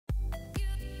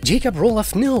Jacob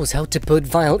Roloff knows how to put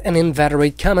vile and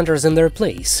inveterate commenters in their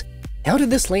place. How did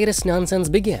this latest nonsense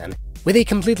begin? With a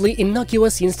completely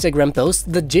innocuous Instagram post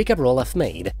that Jacob Roloff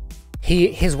made. He,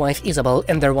 his wife Isabel,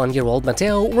 and their 1-year-old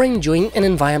Mateo were enjoying an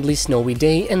enviably snowy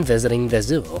day and visiting the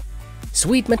zoo.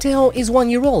 "Sweet Mateo is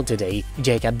 1-year-old today,"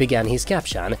 Jacob began his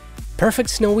caption.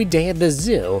 "Perfect snowy day at the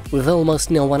zoo, with almost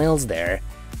no one else there."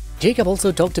 Jacob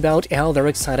also talked about how their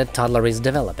excited toddler is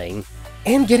developing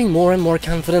and getting more and more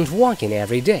confident walking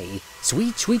every day.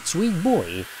 Sweet, sweet, sweet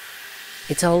boy.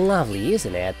 It's all lovely,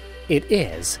 isn't it? It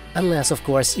is, unless of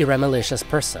course you're a malicious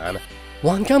person.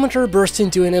 One commenter burst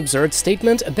into an absurd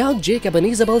statement about Jacob and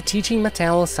Isabel teaching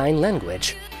Mateo sign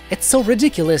language. "It's so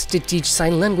ridiculous to teach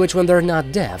sign language when they're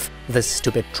not deaf," this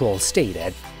stupid troll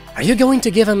stated. "Are you going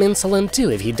to give him insulin too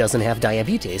if he doesn't have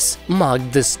diabetes?"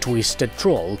 mugged this twisted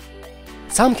troll.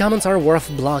 Some comments are worth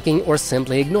blocking or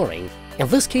simply ignoring. In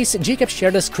this case, Jacob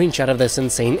shared a screenshot of this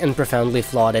insane and profoundly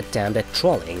flawed attempt at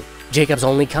trolling. Jacob's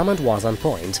only comment was on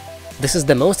point. This is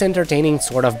the most entertaining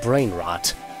sort of brain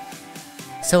rot.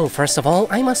 So, first of all,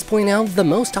 I must point out the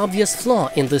most obvious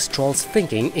flaw in this troll's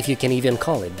thinking, if you can even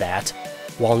call it that.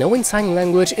 While knowing sign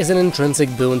language is an intrinsic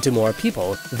boon to more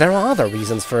people, there are other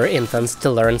reasons for infants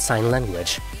to learn sign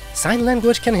language. Sign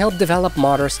language can help develop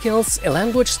motor skills,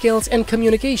 language skills, and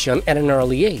communication at an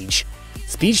early age.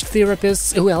 Speech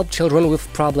therapists who help children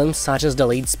with problems such as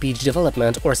delayed speech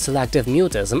development or selective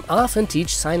mutism often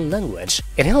teach sign language.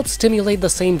 It helps stimulate the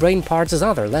same brain parts as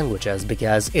other languages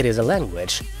because it is a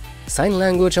language. Sign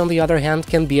language, on the other hand,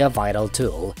 can be a vital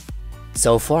tool.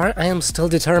 So far, I am still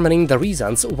determining the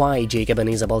reasons why Jacob and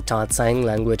Isabel taught sign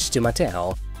language to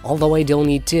Mateo. Although I don't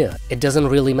need to, it doesn't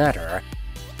really matter.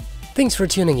 Thanks for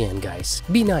tuning in, guys.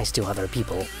 Be nice to other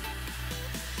people.